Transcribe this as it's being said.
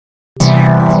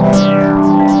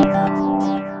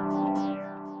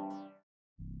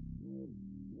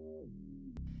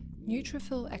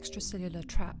Neutrophil extracellular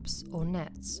traps, or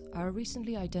nets, are a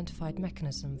recently identified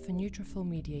mechanism for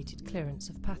neutrophil-mediated clearance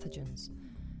of pathogens.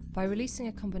 By releasing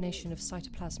a combination of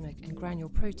cytoplasmic and granule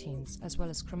proteins, as well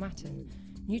as chromatin,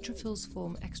 neutrophils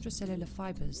form extracellular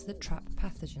fibers that trap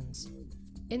pathogens.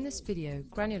 In this video,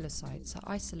 granulocytes are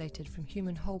isolated from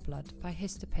human whole blood by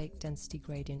histopaque density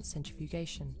gradient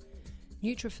centrifugation.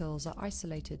 Neutrophils are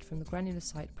isolated from the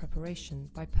granulocyte preparation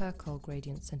by Percol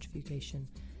gradient centrifugation,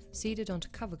 seeded onto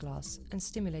cover glass and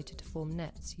stimulated to form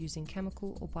nets using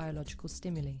chemical or biological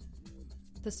stimuli.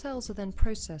 The cells are then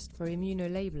processed for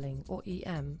immunolabeling, or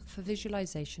EM, for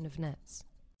visualization of nets.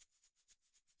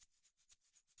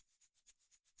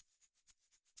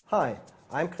 Hi,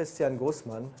 I'm Christian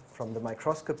Großmann from the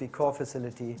Microscopy Core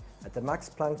Facility at the Max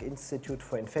Planck Institute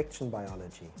for Infection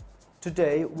Biology.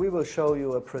 Today we will show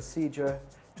you a procedure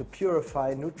to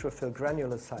purify neutrophil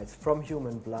granulocytes from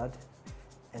human blood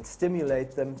and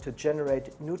stimulate them to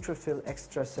generate neutrophil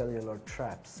extracellular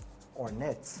traps, or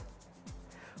nets.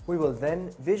 We will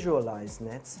then visualize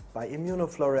nets by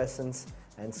immunofluorescence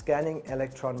and scanning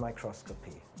electron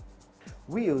microscopy.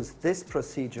 We use this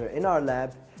procedure in our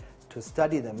lab to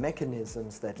study the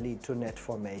mechanisms that lead to net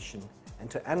formation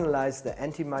and to analyze the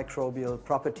antimicrobial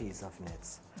properties of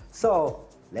nets. So,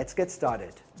 let's get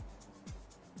started.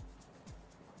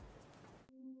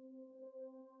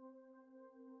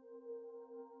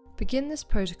 Begin this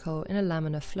protocol in a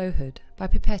laminar flow hood by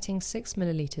pipetting 6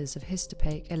 ml of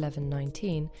histopaque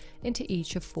 1119 into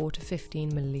each of 4 to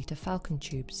 15 ml falcon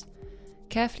tubes.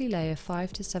 Carefully layer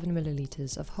 5 to 7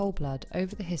 ml of whole blood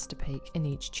over the histopaque in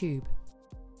each tube.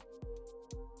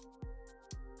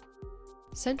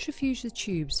 Centrifuge the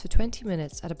tubes for 20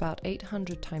 minutes at about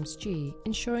 800 times G,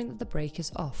 ensuring that the break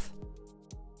is off.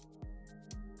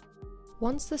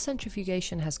 Once the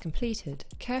centrifugation has completed,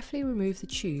 carefully remove the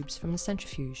tubes from the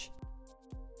centrifuge.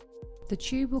 The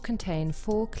tube will contain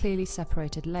 4 clearly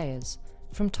separated layers.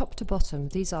 From top to bottom,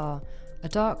 these are a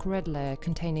dark red layer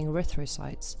containing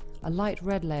erythrocytes, a light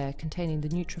red layer containing the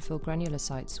neutrophil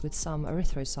granulocytes with some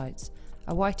erythrocytes,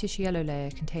 a whitish yellow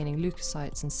layer containing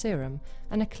leukocytes and serum,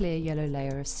 and a clear yellow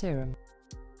layer of serum.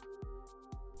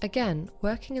 Again,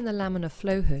 working in the laminar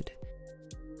flow hood,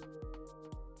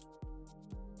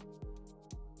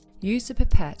 use a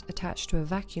pipette attached to a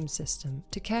vacuum system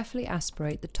to carefully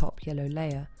aspirate the top yellow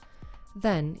layer.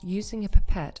 Then, using a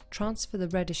pipette, transfer the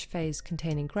reddish phase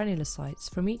containing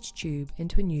granulocytes from each tube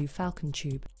into a new falcon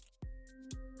tube.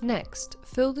 Next,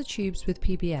 fill the tubes with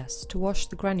PBS to wash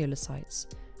the granulocytes,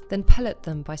 then pellet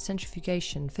them by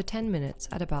centrifugation for 10 minutes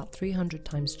at about 300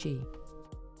 times G.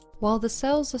 While the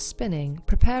cells are spinning,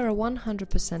 prepare a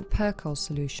 100% Percol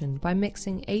solution by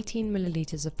mixing 18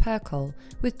 ml of Percol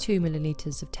with 2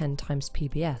 ml of 10 times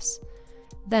PBS.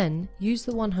 Then, use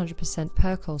the 100%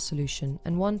 Percol solution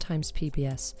and 1 times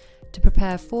PBS to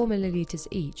prepare 4 ml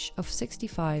each of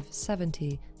 65,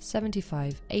 70,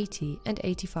 75, 80 and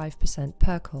 85%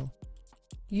 Percol.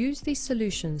 Use these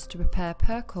solutions to prepare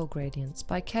Percol gradients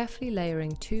by carefully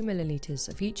layering 2 ml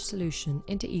of each solution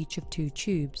into each of 2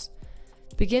 tubes.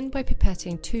 Begin by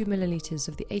pipetting 2 ml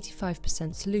of the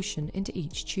 85% solution into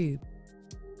each tube.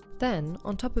 Then,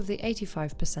 on top of the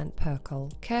 85%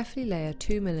 Percol, carefully layer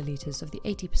 2 ml of the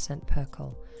 80%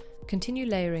 Percol. Continue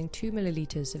layering 2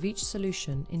 ml of each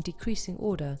solution in decreasing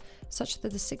order such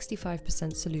that the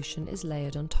 65% solution is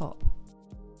layered on top.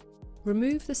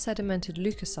 Remove the sedimented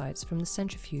leukocytes from the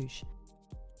centrifuge.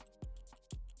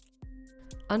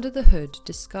 Under the hood,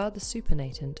 discard the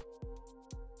supernatant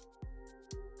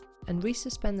and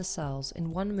resuspend the cells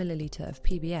in 1 ml of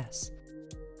PBS.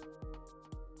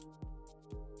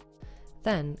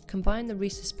 Then, combine the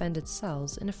resuspended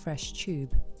cells in a fresh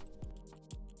tube.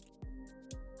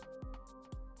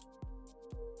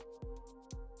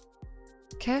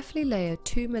 Carefully layer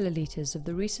 2 ml of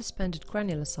the resuspended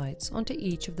granulocytes onto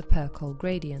each of the Percol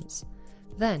gradients.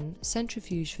 Then,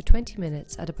 centrifuge for 20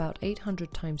 minutes at about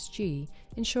 800 times G,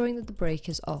 ensuring that the break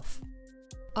is off.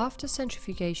 After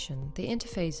centrifugation, the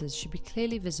interphases should be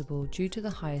clearly visible due to the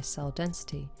higher cell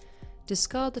density.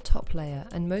 Discard the top layer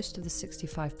and most of the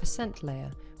 65%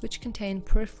 layer, which contain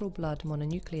peripheral blood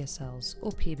mononuclear cells,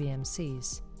 or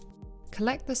PBMCs.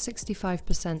 Collect the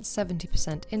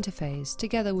 65%-70% interphase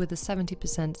together with the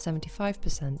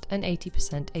 70%-75% and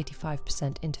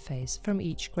 80%-85% interphase from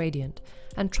each gradient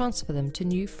and transfer them to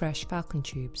new fresh falcon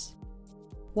tubes.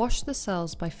 Wash the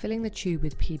cells by filling the tube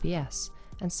with PBS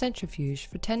and centrifuge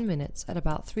for 10 minutes at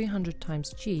about 300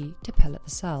 times G to pellet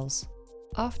the cells.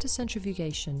 After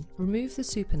centrifugation, remove the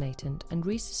supernatant and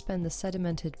resuspend the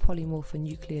sedimented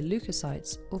polymorphonuclear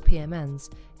leukocytes, or PMNs,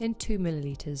 in 2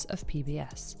 ml of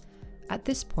PBS. At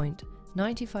this point,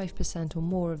 95% or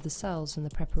more of the cells in the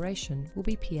preparation will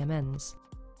be PMNs.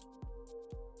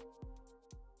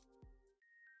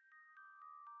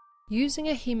 Using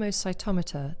a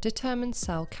hemocytometer, determine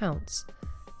cell counts.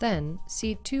 Then,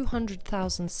 seed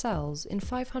 200,000 cells in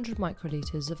 500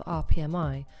 microliters of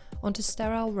rPMI onto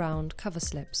sterile round cover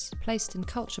slips placed in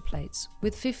culture plates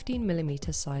with 15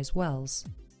 mm size wells.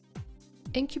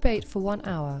 Incubate for 1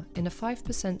 hour in a 5%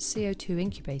 CO2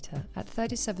 incubator at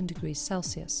 37 degrees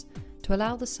Celsius to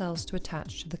allow the cells to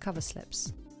attach to the cover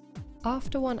slips.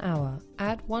 After 1 hour,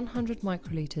 add 100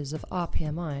 microliters of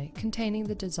rPMI containing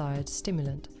the desired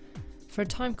stimulant. For a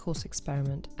time course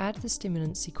experiment, add the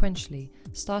stimulant sequentially,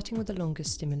 starting with the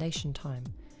longest stimulation time.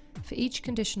 For each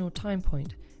conditional time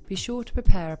point, be sure to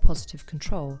prepare a positive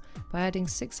control by adding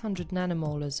 600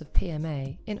 nanomolars of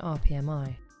PMA in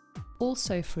rPMI.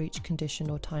 Also, for each condition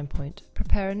or time point,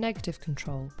 prepare a negative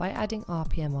control by adding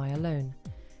rPMI alone.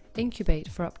 Incubate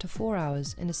for up to 4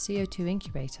 hours in a CO2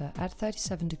 incubator at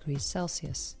 37 degrees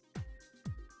Celsius.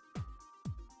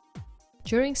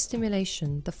 During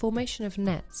stimulation, the formation of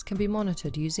nets can be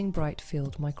monitored using bright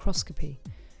field microscopy.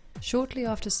 Shortly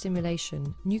after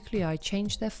stimulation, nuclei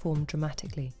change their form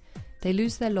dramatically. They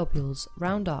lose their lobules,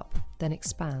 round up, then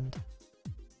expand.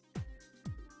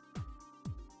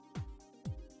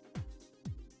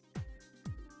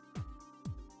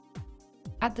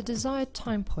 At the desired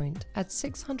time point, add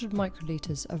 600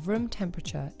 microliters of room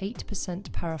temperature 8%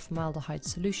 paraformaldehyde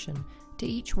solution to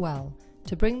each well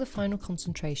to bring the final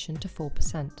concentration to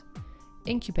 4%.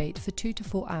 Incubate for 2 to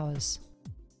 4 hours.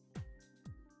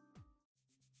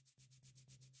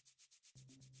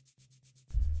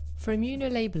 For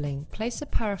immunolabeling, place a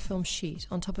parafilm sheet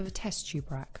on top of a test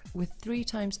tube rack with 3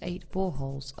 × 8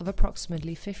 boreholes of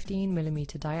approximately 15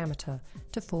 mm diameter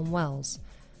to form wells.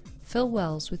 Fill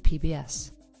wells with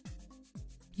PBS.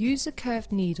 Use a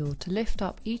curved needle to lift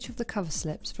up each of the cover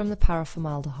slips from the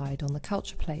paraformaldehyde on the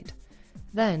culture plate.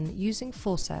 Then, using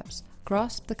forceps,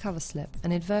 grasp the cover slip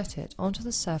and invert it onto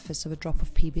the surface of a drop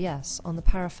of PBS on the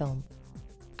parafilm.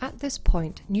 At this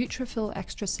point, neutrophil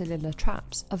extracellular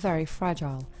traps are very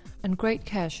fragile, and great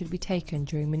care should be taken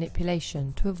during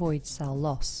manipulation to avoid cell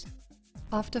loss.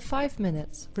 After 5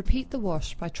 minutes, repeat the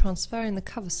wash by transferring the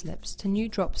cover slips to new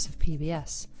drops of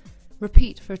PBS.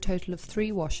 Repeat for a total of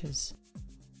 3 washes.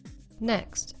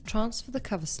 Next, transfer the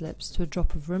cover slips to a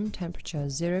drop of room temperature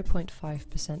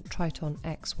 0.5% Triton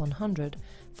X100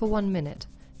 for 1 minute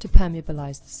to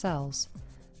permeabilize the cells.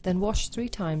 Then wash 3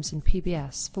 times in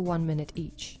PBS for 1 minute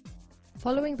each.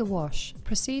 Following the wash,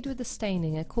 proceed with the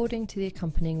staining according to the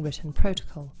accompanying written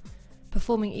protocol,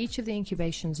 performing each of the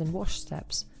incubations and wash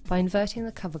steps by inverting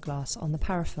the cover glass on the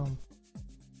parafilm.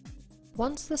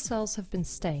 Once the cells have been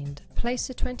stained, place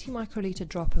a 20 microliter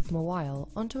drop of Mawile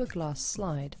onto a glass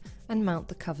slide and mount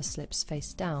the cover slips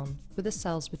face down, with the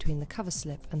cells between the cover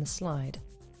slip and the slide.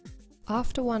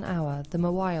 After 1 hour, the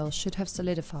Mawile should have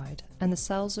solidified and the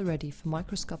cells are ready for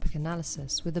microscopic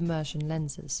analysis with immersion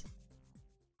lenses.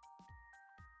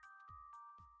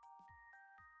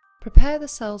 Prepare the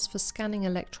cells for scanning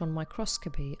electron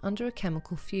microscopy under a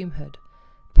chemical fume hood.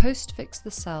 Post-fix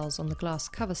the cells on the glass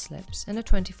cover slips in a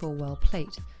 24-well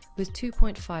plate with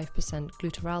 2.5%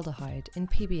 glutaraldehyde in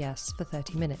PBS for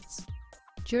 30 minutes.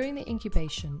 During the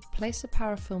incubation, place a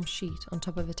parafilm sheet on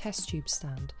top of a test tube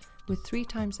stand with 3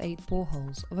 × 8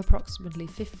 boreholes of approximately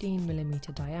 15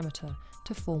 mm diameter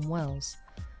to form wells.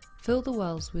 Fill the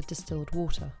wells with distilled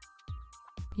water.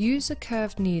 Use a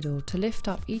curved needle to lift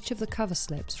up each of the cover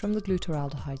slips from the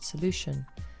glutaraldehyde solution.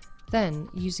 Then,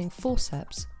 using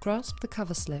forceps, grasp the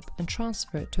cover slip and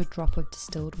transfer it to a drop of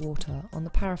distilled water on the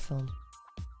parafilm.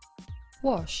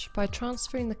 Wash by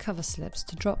transferring the cover slips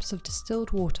to drops of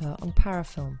distilled water on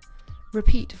parafilm.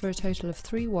 Repeat for a total of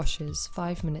 3 washes,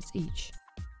 5 minutes each.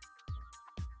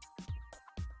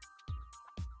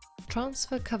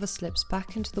 Transfer cover slips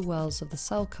back into the wells of the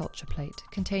cell culture plate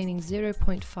containing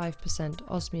 0.5%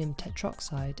 osmium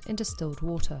tetroxide in distilled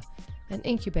water and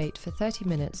incubate for 30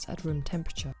 minutes at room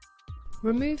temperature.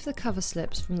 Remove the cover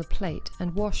slips from the plate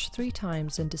and wash 3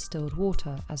 times in distilled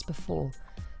water as before,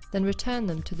 then return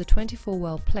them to the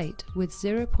 24-well plate with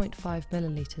 0.5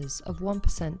 milliliters of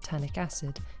 1% tannic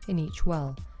acid in each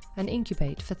well and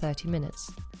incubate for 30 minutes.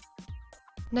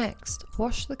 Next,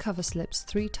 wash the cover slips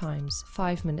 3 times,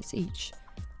 5 minutes each,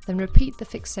 then repeat the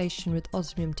fixation with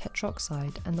osmium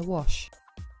tetroxide and the wash.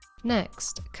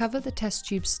 Next, cover the test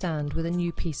tube stand with a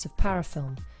new piece of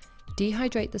parafilm.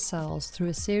 Dehydrate the cells through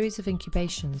a series of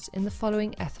incubations in the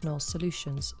following ethanol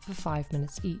solutions for 5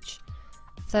 minutes each: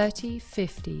 30,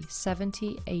 50,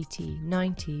 70, 80,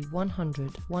 90,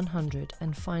 100, 100,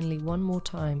 and finally one more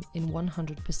time in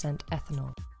 100%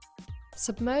 ethanol.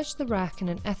 Submerge the rack in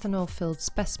an ethanol-filled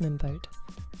specimen boat.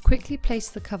 Quickly place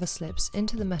the cover slips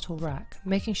into the metal rack,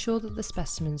 making sure that the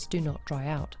specimens do not dry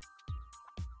out.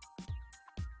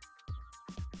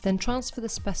 Then transfer the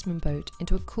specimen boat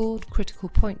into a cooled critical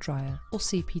point dryer, or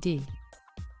CPD.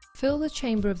 Fill the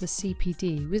chamber of the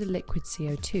CPD with liquid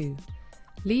CO2.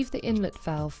 Leave the inlet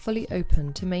valve fully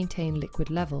open to maintain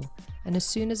liquid level, and as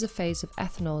soon as a phase of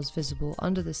ethanol is visible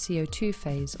under the CO2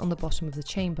 phase on the bottom of the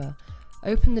chamber,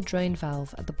 open the drain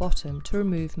valve at the bottom to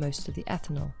remove most of the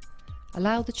ethanol.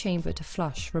 Allow the chamber to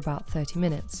flush for about 30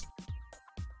 minutes.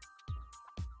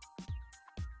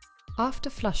 After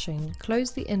flushing,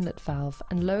 close the inlet valve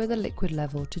and lower the liquid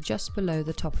level to just below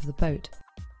the top of the boat.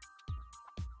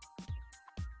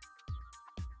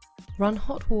 Run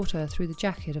hot water through the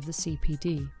jacket of the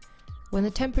CPD. When the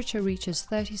temperature reaches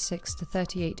 36 to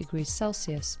 38 degrees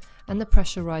Celsius and the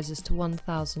pressure rises to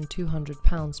 1,200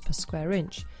 pounds per square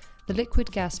inch, the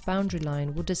liquid gas boundary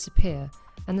line will disappear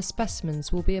and the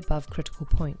specimens will be above critical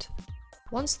point.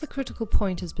 Once the critical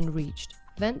point has been reached,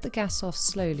 vent the gas off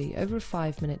slowly over a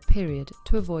 5-minute period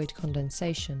to avoid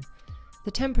condensation.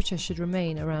 The temperature should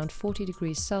remain around 40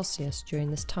 degrees Celsius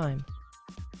during this time.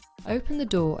 Open the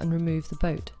door and remove the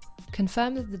boat.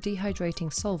 Confirm that the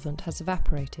dehydrating solvent has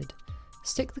evaporated.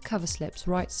 Stick the cover slips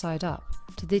right side up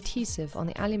to the adhesive on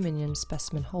the aluminium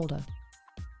specimen holder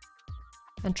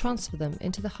and transfer them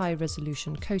into the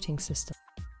high-resolution coating system.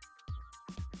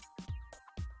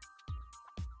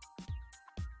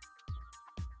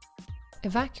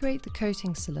 Evacuate the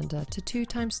coating cylinder to 2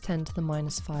 × 10 to the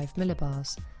 -5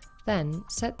 millibars. Then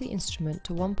set the instrument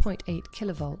to 1.8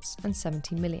 kilovolts and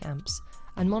 70 milliamps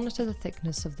and monitor the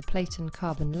thickness of the platen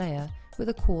carbon layer with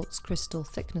a quartz crystal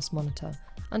thickness monitor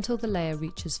until the layer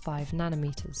reaches 5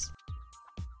 nanometers.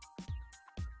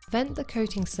 Vent the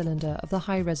coating cylinder of the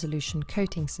high-resolution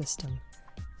coating system.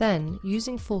 Then,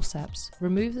 using forceps,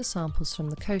 remove the samples from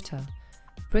the coater.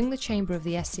 Bring the chamber of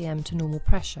the SEM to normal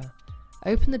pressure.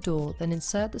 Open the door, then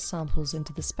insert the samples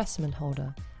into the specimen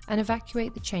holder and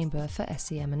evacuate the chamber for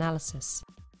SEM analysis.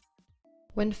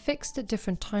 When fixed at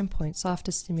different time points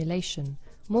after stimulation,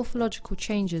 morphological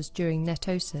changes during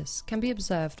netosis can be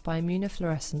observed by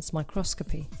immunofluorescence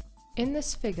microscopy. In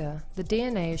this figure, the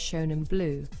DNA is shown in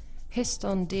blue,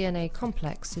 histone DNA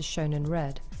complex is shown in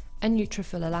red, and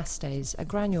neutrophil elastase, a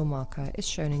granule marker, is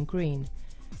shown in green.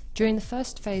 During the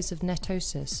first phase of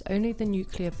netosis, only the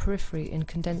nuclear periphery in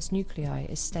condensed nuclei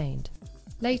is stained.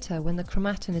 Later, when the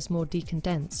chromatin is more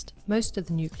decondensed, most of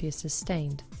the nucleus is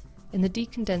stained. In the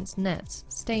decondensed nets,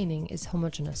 staining is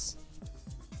homogeneous.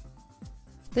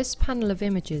 This panel of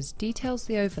images details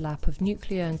the overlap of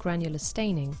nuclear and granular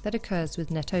staining that occurs with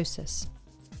netosis.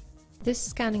 This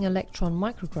scanning electron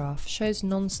micrograph shows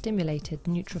non-stimulated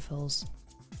neutrophils.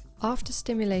 After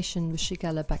stimulation with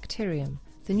Shigella bacterium,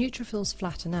 the neutrophils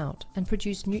flatten out and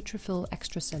produce neutrophil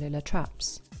extracellular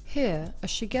traps. Here, a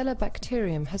Shigella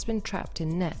bacterium has been trapped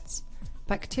in nets.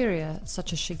 Bacteria,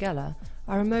 such as Shigella,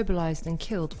 are immobilized and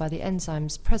killed by the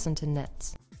enzymes present in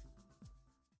nets.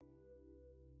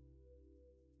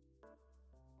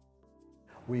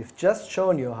 We've just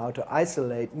shown you how to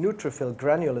isolate neutrophil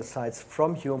granulocytes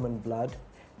from human blood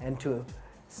and to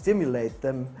stimulate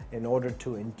them in order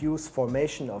to induce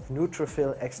formation of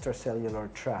neutrophil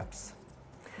extracellular traps.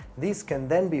 These can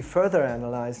then be further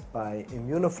analyzed by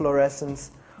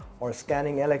immunofluorescence or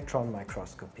scanning electron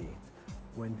microscopy.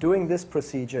 When doing this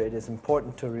procedure, it is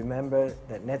important to remember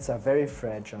that nets are very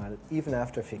fragile even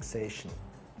after fixation.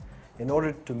 In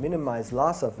order to minimize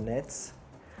loss of nets,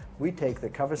 we take the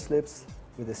cover slips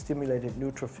with the stimulated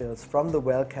neutrophils from the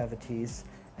well cavities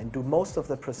and do most of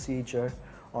the procedure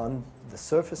on the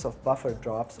surface of buffer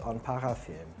drops on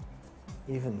parafilm.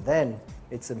 Even then,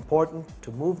 it's important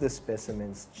to move the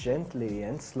specimens gently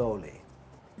and slowly.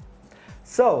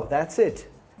 So, that's it.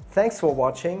 Thanks for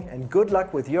watching and good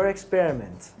luck with your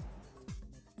experiments.